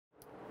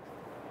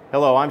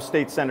Hello, I'm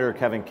State Senator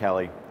Kevin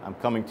Kelly. I'm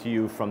coming to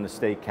you from the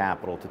state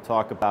capitol to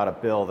talk about a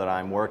bill that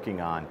I'm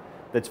working on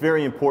that's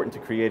very important to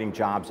creating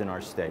jobs in our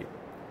state.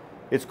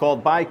 It's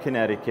called Buy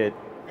Connecticut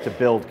to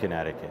Build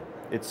Connecticut.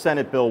 It's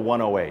Senate Bill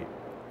 108.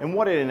 And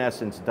what it in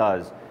essence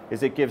does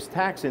is it gives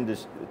tax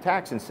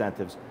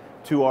incentives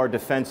to our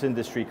defense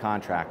industry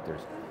contractors,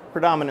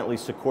 predominantly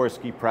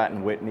Sikorsky, Pratt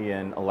 & Whitney,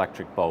 and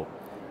Electric Boat.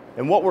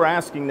 And what we're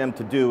asking them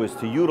to do is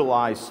to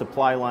utilize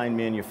supply line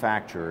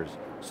manufacturers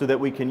so that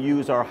we can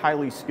use our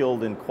highly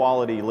skilled and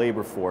quality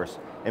labor force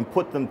and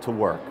put them to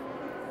work.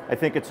 I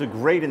think it's a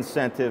great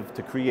incentive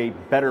to create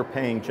better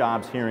paying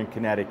jobs here in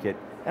Connecticut,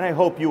 and I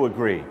hope you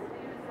agree.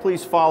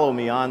 Please follow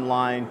me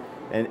online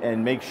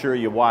and make sure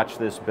you watch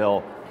this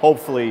bill.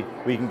 Hopefully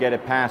we can get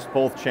it past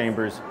both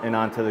chambers and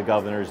onto the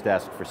governor's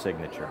desk for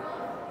signature.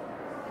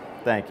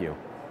 Thank you.